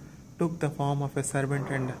himself took the form of a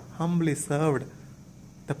servant and humbly served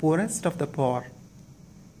the poorest of the poor,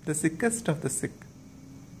 the sickest of the sick,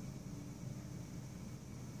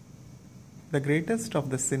 the greatest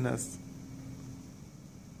of the sinners.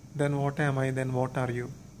 Then what am I? Then what are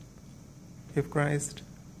you? If Christ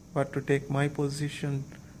were to take my position,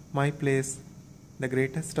 my place, the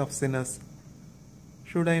greatest of sinners,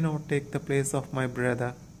 should I not take the place of my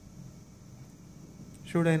brother?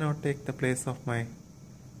 Should I not take the place of my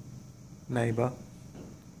neighbor?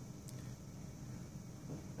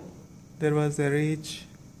 There was a rich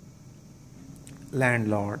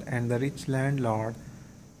landlord, and the rich landlord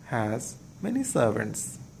has many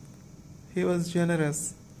servants. He was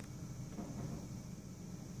generous.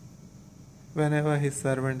 Whenever his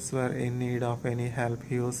servants were in need of any help,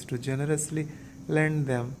 he used to generously lend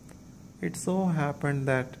them. It so happened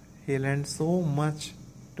that he lent so much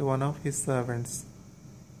to one of his servants,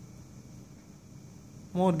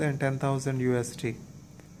 more than 10,000 USD,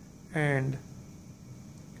 and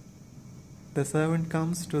the servant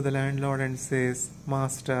comes to the landlord and says,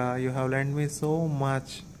 "Master, you have lent me so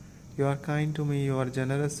much. You are kind to me, you are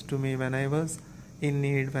generous to me when I was in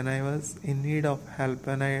need of help,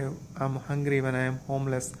 when I am hungry, when I am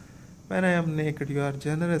homeless, when I am naked. You are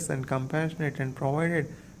generous and compassionate and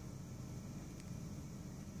provided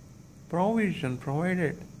provision,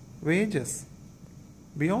 provided wages.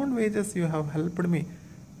 Beyond wages, you have helped me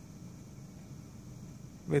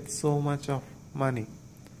with so much of money.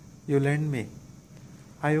 You lend me.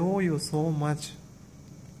 I owe you so much.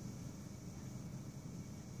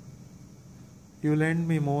 You lend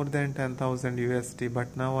me more than 10,000 USD,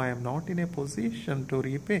 but now I am not in a position to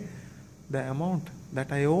repay the amount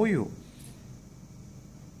that I owe you.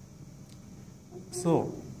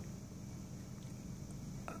 So,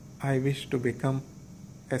 I wish to become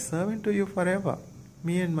a servant to you forever.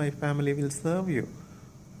 Me and my family will serve you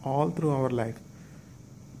all through our life.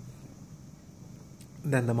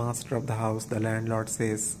 Then the master of the house, the landlord,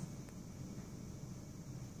 says,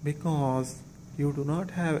 because you do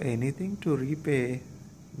not have anything to repay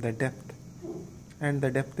the debt, and the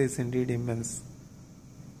debt is indeed immense,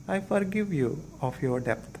 I forgive you of your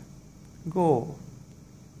debt. Go.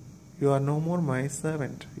 You are no more my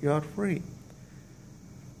servant. You are free.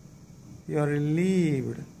 You are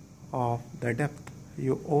relieved of the debt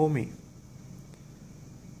you owe me.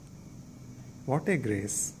 What a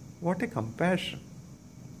grace. What a compassion.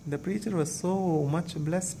 The preacher was so much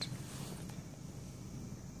blessed.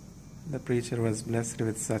 The preacher was blessed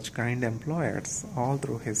with such kind employers all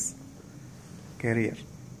through his career.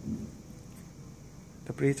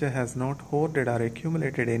 The preacher has not hoarded or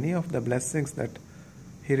accumulated any of the blessings that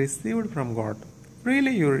he received from God.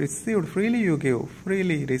 Freely you received, freely you give,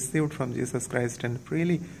 freely received from Jesus Christ and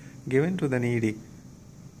freely given to the needy.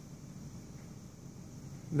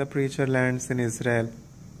 The preacher lands in Israel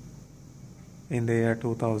in the year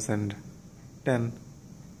 2010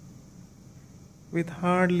 with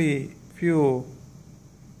hardly few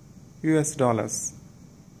US dollars.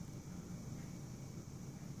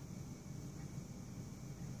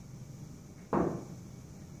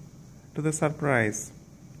 To the surprise,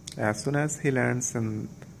 as soon as he lands in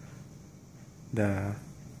the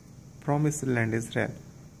promised land Israel,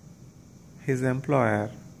 his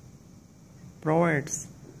employer provides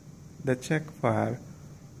the check for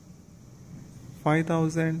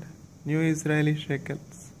 5,000 new Israeli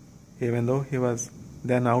shekels. Even though he was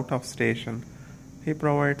then out of station, he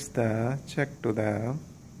provides the check to the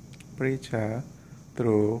preacher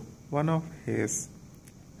through one of his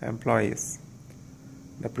employees.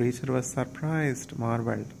 The preacher was surprised,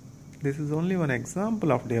 marveled. This is only one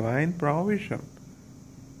example of divine provision.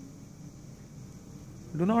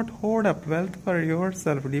 Do not hoard up wealth for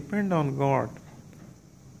yourself, depend on God.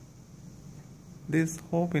 This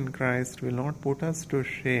hope in Christ will not put us to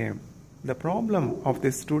shame. The problem of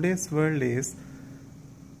this today's world is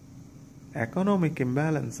economic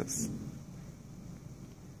imbalances.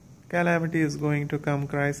 Calamity is going to come,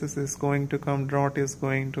 crisis is going to come, drought is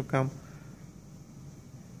going to come,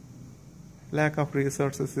 lack of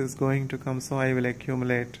resources is going to come, so I will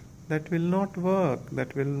accumulate. That will not work.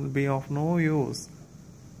 That will be of no use.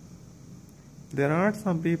 There are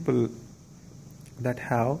some people that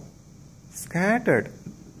have scattered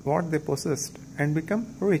what they possessed and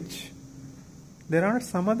become rich. There are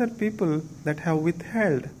some other people that have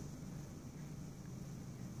withheld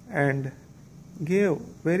and gave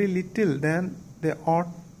very little than they ought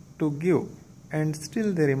to give, and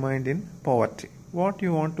still they remained in poverty. What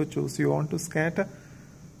you want to choose? You want to scatter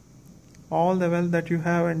all the wealth that you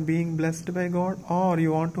have and being blessed by God, or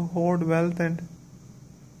you want to hoard wealth and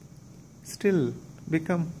still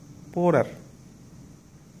become poorer?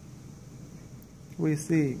 We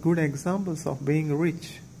see good examples of being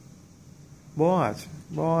rich. Boaz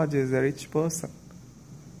is a rich person.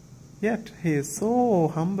 Yet he is so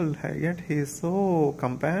humble, yet he is so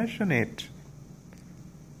compassionate.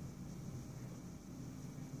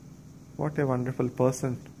 What a wonderful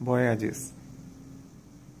person Boaz is.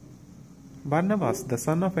 Barnabas, the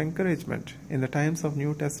son of encouragement. In the times of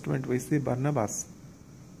New Testament, we see Barnabas.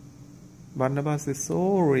 Barnabas is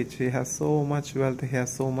so rich, he has so much wealth, he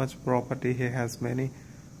has so much property, he has many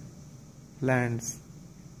lands.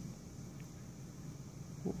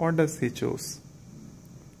 What does he choose?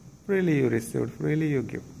 Freely you received, freely you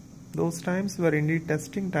give. Those times were indeed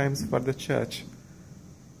testing times for the church.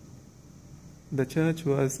 The church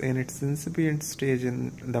was in its incipient stage,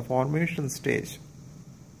 in the formation stage.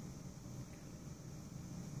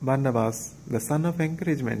 Barnabas, the son of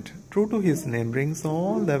encouragement, true to his name, brings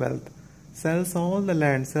all the wealth, sells all the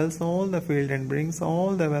land, sells all the field, and brings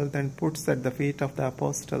all the wealth and puts at the feet of the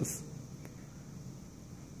apostles.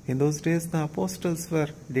 In those days, the apostles were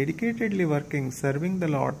dedicatedly working, serving the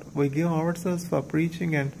Lord. We give ourselves for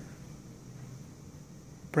preaching and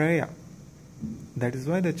prayer. That is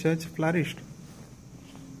why the church flourished.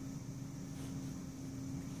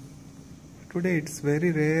 Today, it's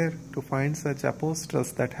very rare to find such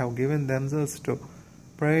apostles that have given themselves to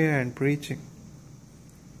prayer and preaching.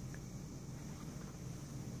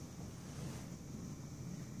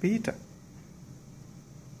 Peter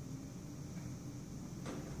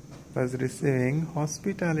was receiving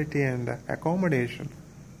hospitality and accommodation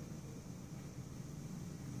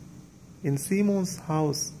in Simon's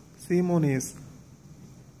house. Simon is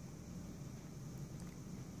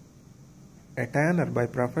a tanner by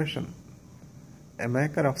profession, a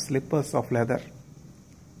maker of slippers of leather.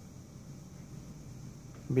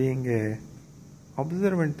 being a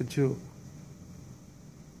observant Jew.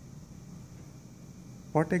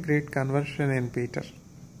 What a great conversion in Peter.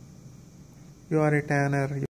 You are a tanner.